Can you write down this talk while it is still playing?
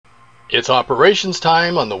It's operations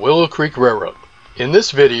time on the Willow Creek Railroad. In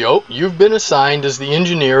this video, you've been assigned as the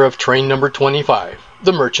engineer of train number 25,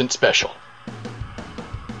 the Merchant Special.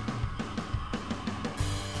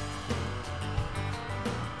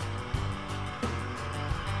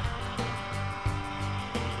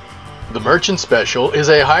 The Merchant Special is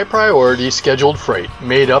a high-priority scheduled freight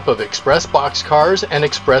made up of express boxcars and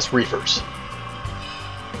express reefers.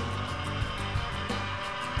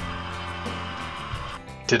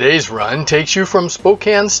 Today's run takes you from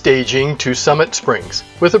Spokane staging to Summit Springs,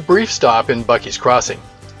 with a brief stop in Bucky's Crossing.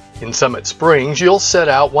 In Summit Springs, you'll set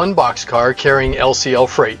out one boxcar carrying LCL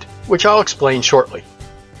freight, which I'll explain shortly.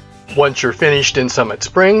 Once you're finished in Summit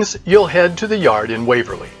Springs, you'll head to the yard in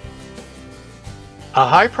Waverly. A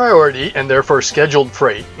high priority and therefore scheduled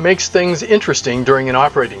freight makes things interesting during an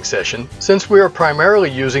operating session, since we are primarily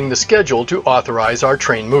using the schedule to authorize our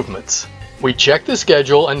train movements. We check the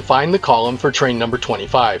schedule and find the column for train number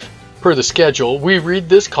 25. Per the schedule, we read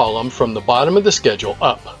this column from the bottom of the schedule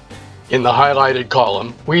up. In the highlighted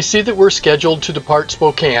column, we see that we're scheduled to depart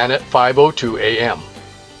Spokane at 5:02 a.m.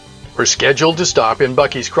 We're scheduled to stop in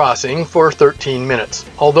Bucky's Crossing for 13 minutes,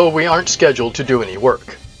 although we aren't scheduled to do any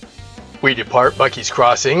work. We depart Bucky's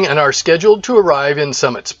Crossing and are scheduled to arrive in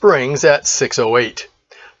Summit Springs at 6:08.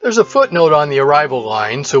 There's a footnote on the arrival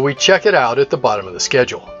line, so we check it out at the bottom of the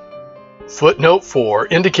schedule. Footnote 4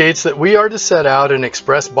 indicates that we are to set out an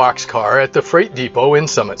express boxcar at the freight depot in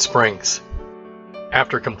Summit Springs.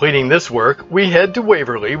 After completing this work, we head to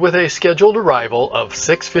Waverly with a scheduled arrival of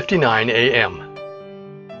 6:59 a.m.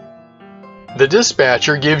 The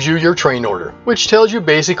dispatcher gives you your train order, which tells you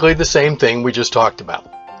basically the same thing we just talked about.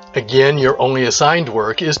 Again, your only assigned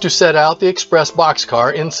work is to set out the express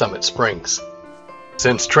boxcar in Summit Springs.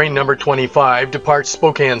 Since train number 25 departs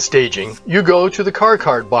Spokane staging, you go to the car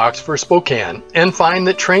card box for Spokane and find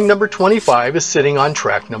that train number 25 is sitting on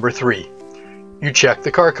track number 3. You check the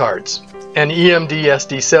car cards. An EMD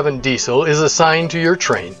SD7 diesel is assigned to your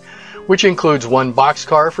train, which includes one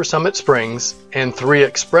boxcar for Summit Springs and 3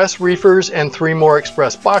 express reefers and 3 more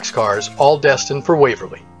express boxcars, all destined for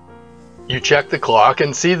Waverly. You check the clock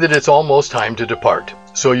and see that it's almost time to depart,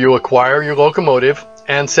 so you acquire your locomotive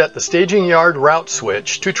and set the staging yard route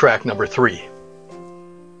switch to track number 3.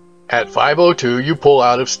 At 5:02, you pull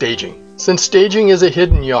out of staging. Since staging is a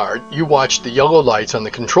hidden yard, you watch the yellow lights on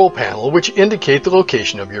the control panel, which indicate the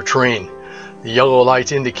location of your train. The yellow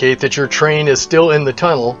lights indicate that your train is still in the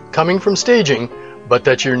tunnel, coming from staging, but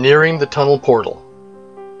that you're nearing the tunnel portal.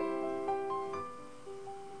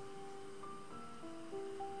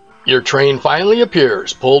 Your train finally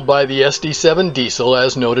appears, pulled by the SD7 diesel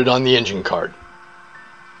as noted on the engine card.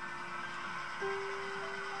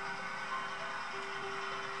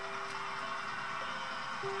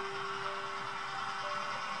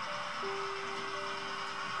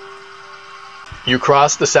 You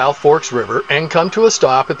cross the South Forks River and come to a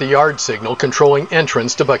stop at the yard signal controlling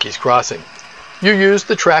entrance to Bucky's Crossing. You use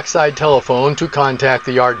the trackside telephone to contact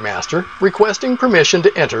the yardmaster, requesting permission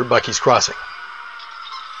to enter Bucky's Crossing.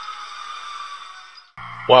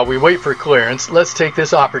 While we wait for clearance, let's take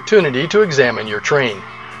this opportunity to examine your train.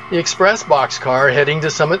 The express boxcar heading to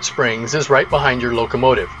Summit Springs is right behind your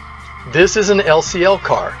locomotive. This is an LCL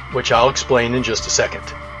car, which I'll explain in just a second.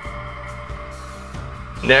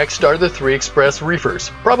 Next are the 3 express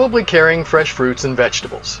reefers, probably carrying fresh fruits and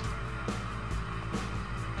vegetables.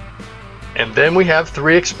 And then we have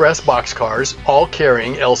 3 express boxcars, all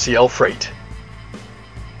carrying LCL freight.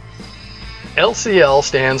 LCL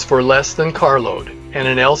stands for less than carload, and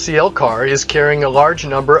an LCL car is carrying a large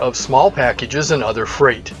number of small packages and other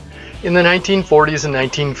freight. In the 1940s and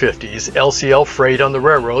 1950s, LCL freight on the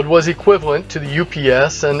railroad was equivalent to the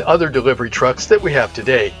UPS and other delivery trucks that we have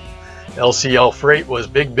today. LCL freight was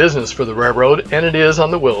big business for the railroad, and it is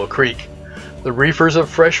on the Willow Creek. The reefers of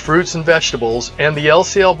fresh fruits and vegetables and the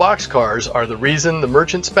LCL boxcars are the reason the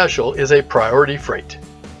Merchant Special is a priority freight.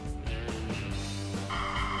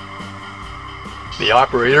 The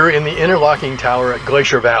operator in the interlocking tower at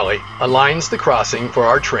Glacier Valley aligns the crossing for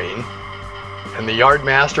our train, and the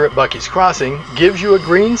yardmaster at Bucky's Crossing gives you a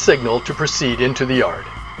green signal to proceed into the yard.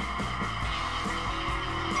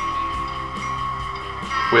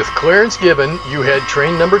 With clearance given, you head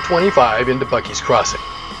train number 25 into Bucky's Crossing.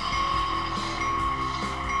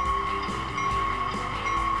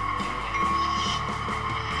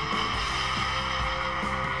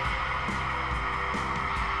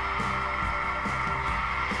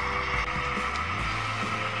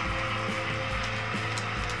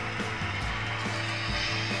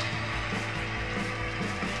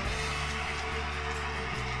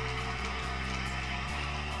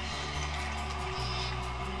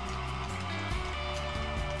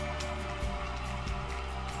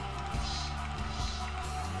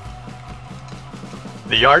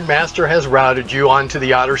 The yardmaster has routed you onto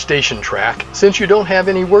the outer station track since you don't have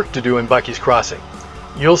any work to do in Bucky's Crossing.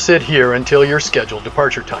 You'll sit here until your scheduled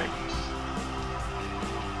departure time.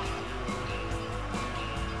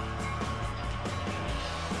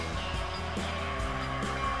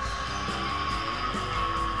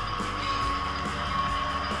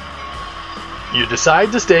 You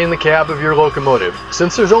decide to stay in the cab of your locomotive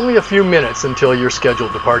since there's only a few minutes until your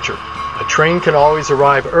scheduled departure. A train can always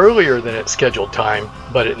arrive earlier than its scheduled time,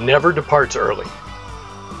 but it never departs early.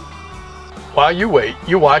 While you wait,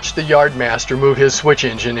 you watch the yardmaster move his switch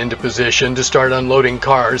engine into position to start unloading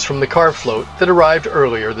cars from the car float that arrived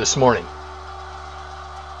earlier this morning.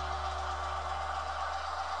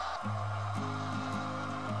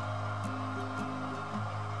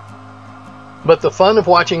 But the fun of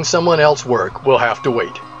watching someone else work will have to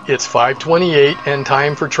wait. It's 5:28 and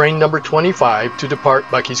time for train number 25 to depart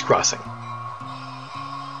Bucky's Crossing.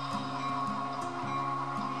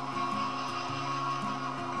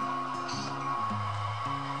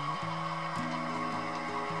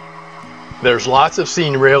 There's lots of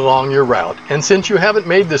scenery along your route, and since you haven't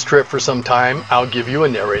made this trip for some time, I'll give you a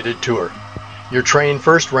narrated tour. Your train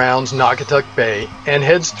first rounds Naugatuck Bay and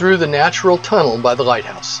heads through the natural tunnel by the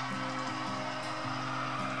lighthouse.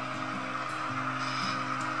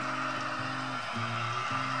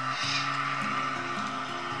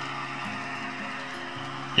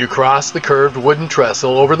 You cross the curved wooden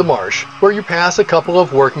trestle over the marsh, where you pass a couple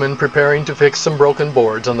of workmen preparing to fix some broken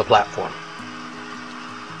boards on the platform.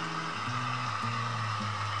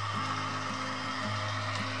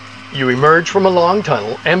 You emerge from a long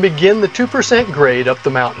tunnel and begin the 2% grade up the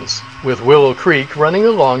mountains, with Willow Creek running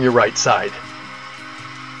along your right side.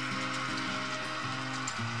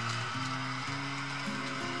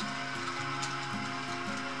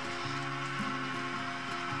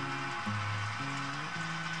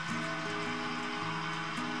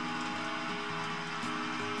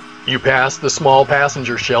 You pass the small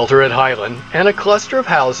passenger shelter at Highland and a cluster of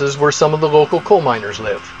houses where some of the local coal miners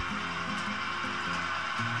live.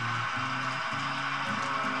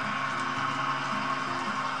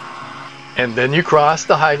 And then you cross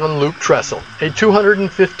the Highland Loop Trestle, a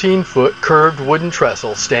 215-foot curved wooden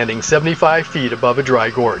trestle standing 75 feet above a dry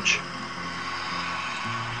gorge.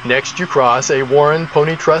 Next you cross a Warren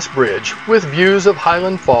Pony Truss Bridge with views of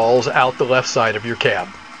Highland Falls out the left side of your cab.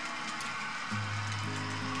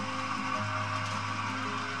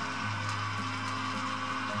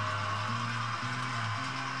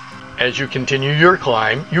 As you continue your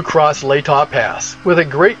climb, you cross Laytop Pass with a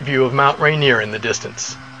great view of Mount Rainier in the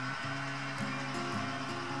distance.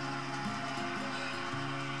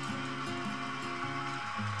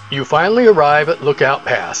 You finally arrive at Lookout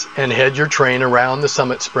Pass and head your train around the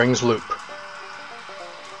Summit Springs Loop.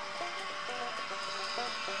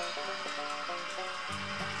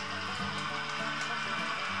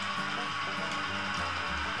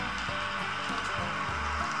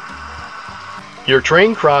 Your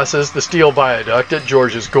train crosses the steel viaduct at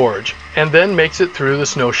George's Gorge and then makes it through the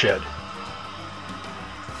snow shed.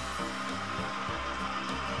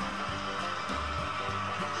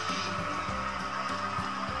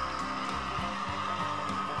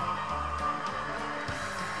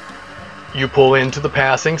 You pull into the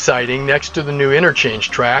passing siding next to the new interchange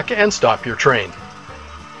track and stop your train.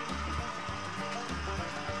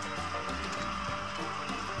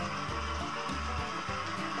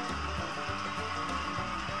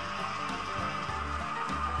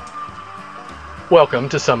 Welcome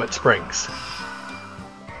to Summit Springs.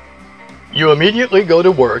 You immediately go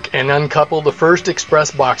to work and uncouple the first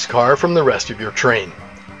express boxcar from the rest of your train.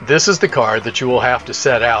 This is the car that you will have to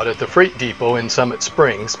set out at the freight depot in Summit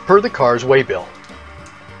Springs per the car's waybill.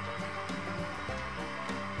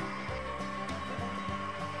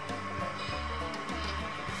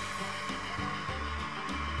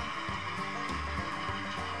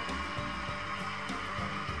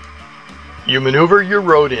 You maneuver your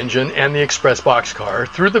road engine and the express boxcar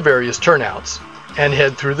through the various turnouts and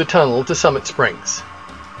head through the tunnel to Summit Springs.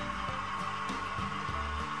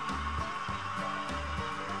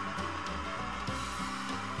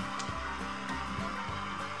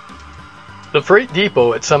 The freight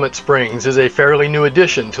depot at Summit Springs is a fairly new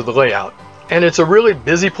addition to the layout, and it's a really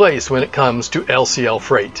busy place when it comes to LCL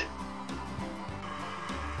freight.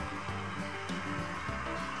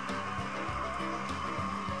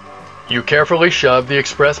 You carefully shove the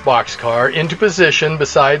express boxcar into position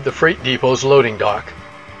beside the freight depot's loading dock.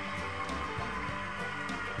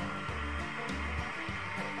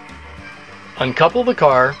 Uncouple the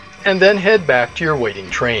car and then head back to your waiting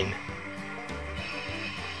train.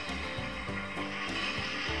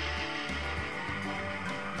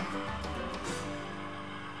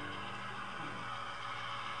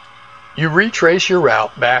 You retrace your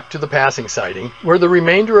route back to the passing siding where the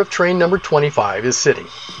remainder of train number 25 is sitting.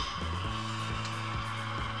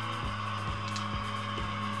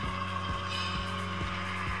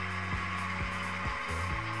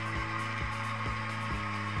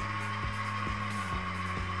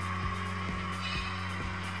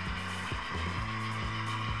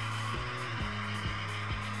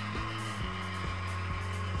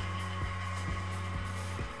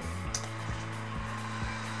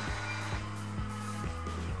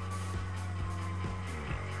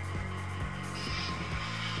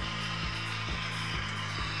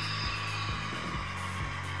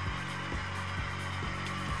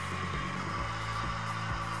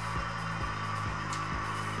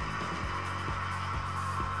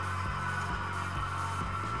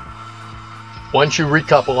 Once you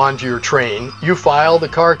recouple onto your train, you file the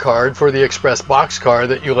car card for the express boxcar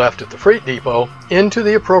that you left at the freight depot into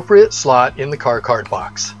the appropriate slot in the car card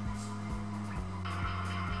box.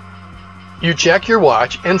 You check your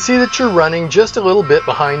watch and see that you're running just a little bit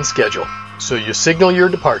behind schedule, so you signal your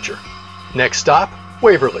departure. Next stop,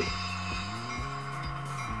 Waverly.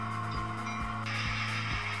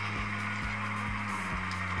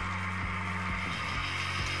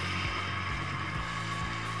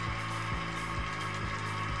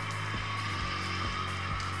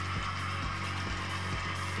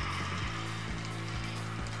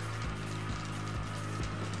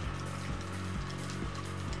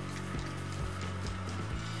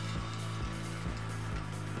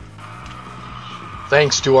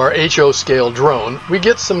 Thanks to our HO scale drone, we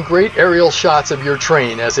get some great aerial shots of your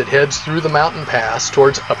train as it heads through the mountain pass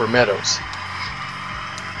towards Upper Meadows.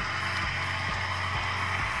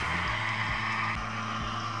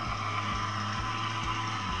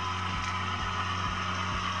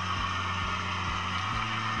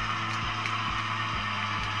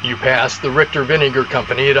 You pass the Richter Vinegar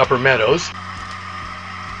Company at Upper Meadows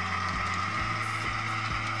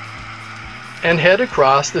and head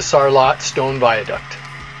across the Sarlat Stone Viaduct.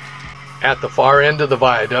 At the far end of the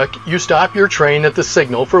viaduct, you stop your train at the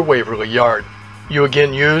signal for Waverly Yard. You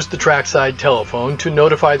again use the trackside telephone to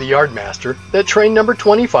notify the yardmaster that train number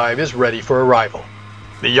 25 is ready for arrival.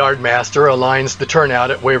 The yardmaster aligns the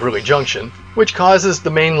turnout at Waverly Junction, which causes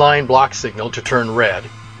the main line block signal to turn red,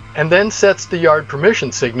 and then sets the yard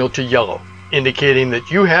permission signal to yellow, indicating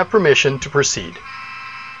that you have permission to proceed.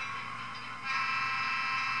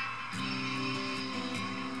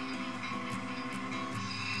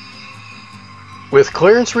 With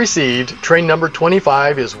clearance received, train number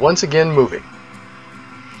 25 is once again moving.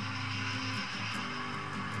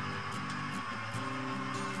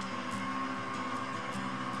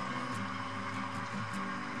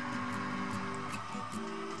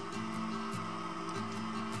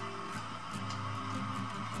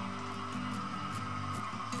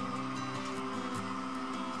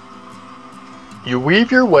 You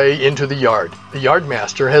weave your way into the yard. The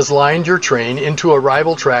yardmaster has lined your train into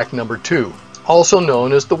arrival track number 2, also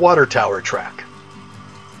known as the water tower track.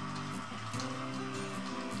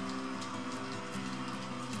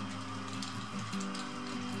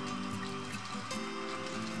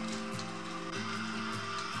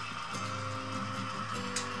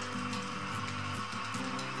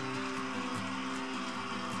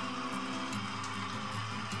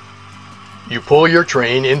 You pull your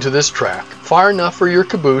train into this track, far enough for your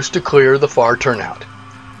caboose to clear the far turnout.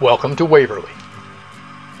 Welcome to Waverly.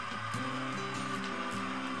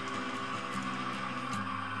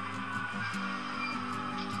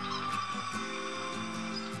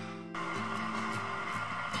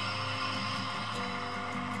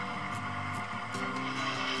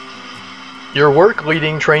 Your work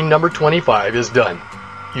leading train number 25 is done.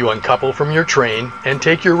 You uncouple from your train and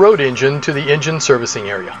take your road engine to the engine servicing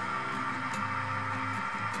area.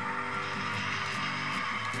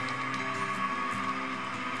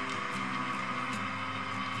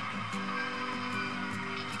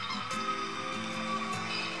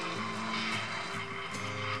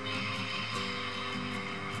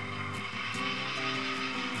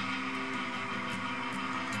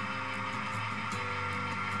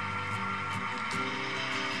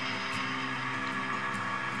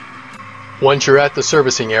 Once you're at the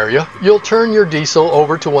servicing area, you'll turn your diesel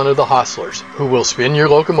over to one of the hostlers, who will spin your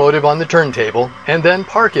locomotive on the turntable and then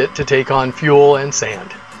park it to take on fuel and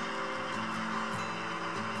sand.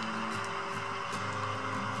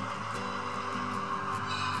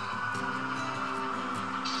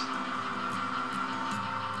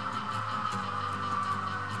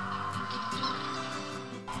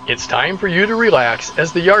 It's time for you to relax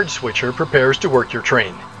as the yard switcher prepares to work your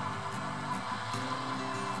train.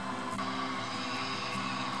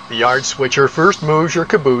 The yard switcher first moves your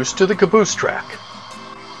caboose to the caboose track.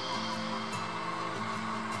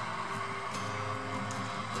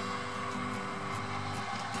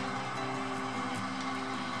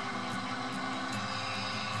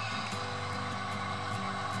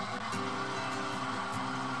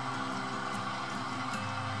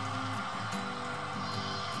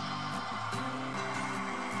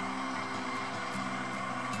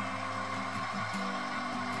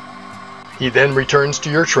 He then returns to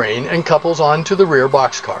your train and couples onto the rear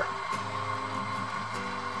boxcar.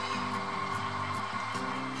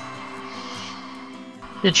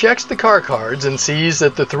 He checks the car cards and sees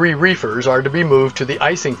that the 3 reefers are to be moved to the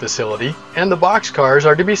icing facility and the boxcars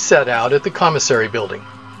are to be set out at the commissary building.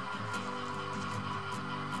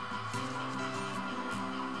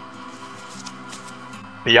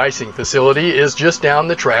 The icing facility is just down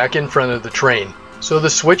the track in front of the train, so the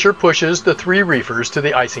switcher pushes the 3 reefers to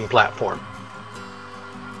the icing platform.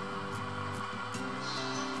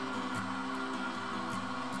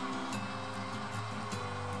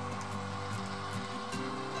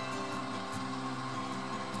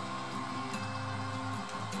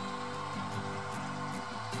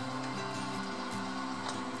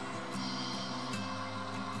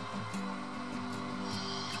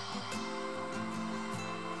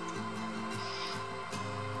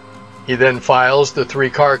 He then files the 3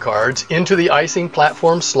 car cards into the icing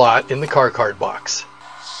platform slot in the car card box.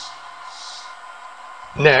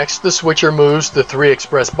 Next, the switcher moves the 3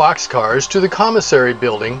 express box cars to the commissary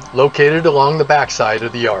building located along the backside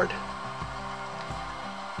of the yard.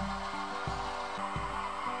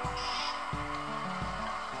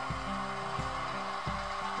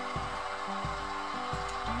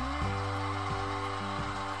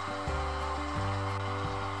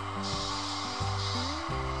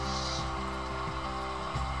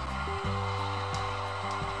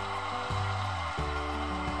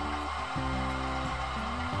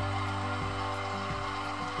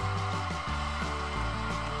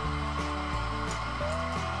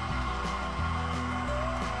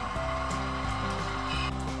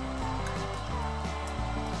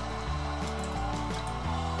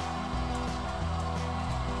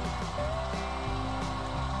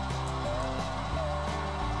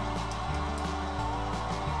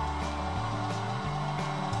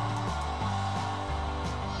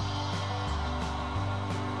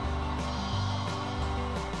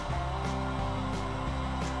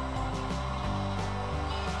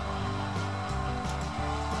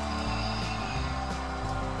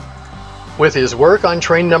 With his work on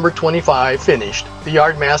train number 25 finished, the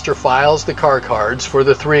yardmaster files the car cards for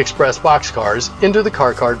the 3 express boxcars into the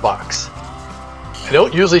car card box. I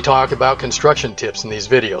don't usually talk about construction tips in these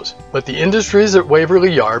videos, but the industries at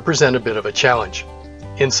Waverly Yard present a bit of a challenge.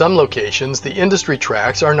 In some locations, the industry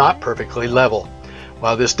tracks are not perfectly level.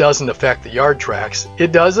 While this doesn't affect the yard tracks,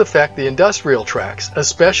 it does affect the industrial tracks,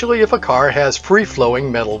 especially if a car has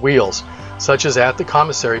free-flowing metal wheels, such as at the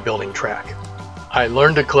commissary building track. I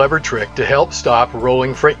learned a clever trick to help stop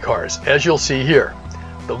rolling freight cars, as you'll see here.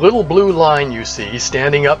 The little blue line you see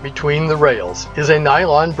standing up between the rails is a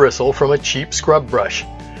nylon bristle from a cheap scrub brush.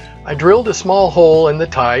 I drilled a small hole in the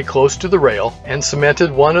tie close to the rail and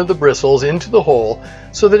cemented one of the bristles into the hole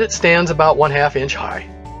so that it stands about 1/2 inch high.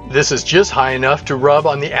 This is just high enough to rub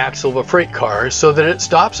on the axle of a freight car so that it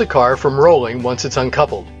stops a car from rolling once it's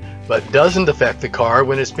uncoupled, but doesn't affect the car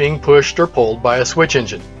when it's being pushed or pulled by a switch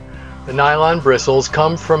engine. The nylon bristles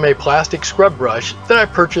come from a plastic scrub brush that I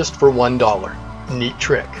purchased for $1. Neat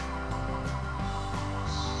trick.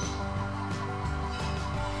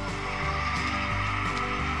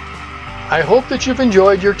 I hope that you've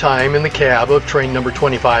enjoyed your time in the cab of train number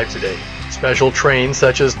 25 today. Special trains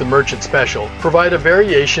such as the Merchant Special provide a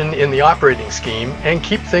variation in the operating scheme and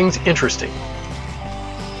keep things interesting.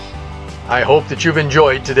 I hope that you've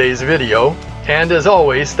enjoyed today's video, and as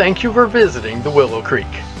always, thank you for visiting the Willow Creek.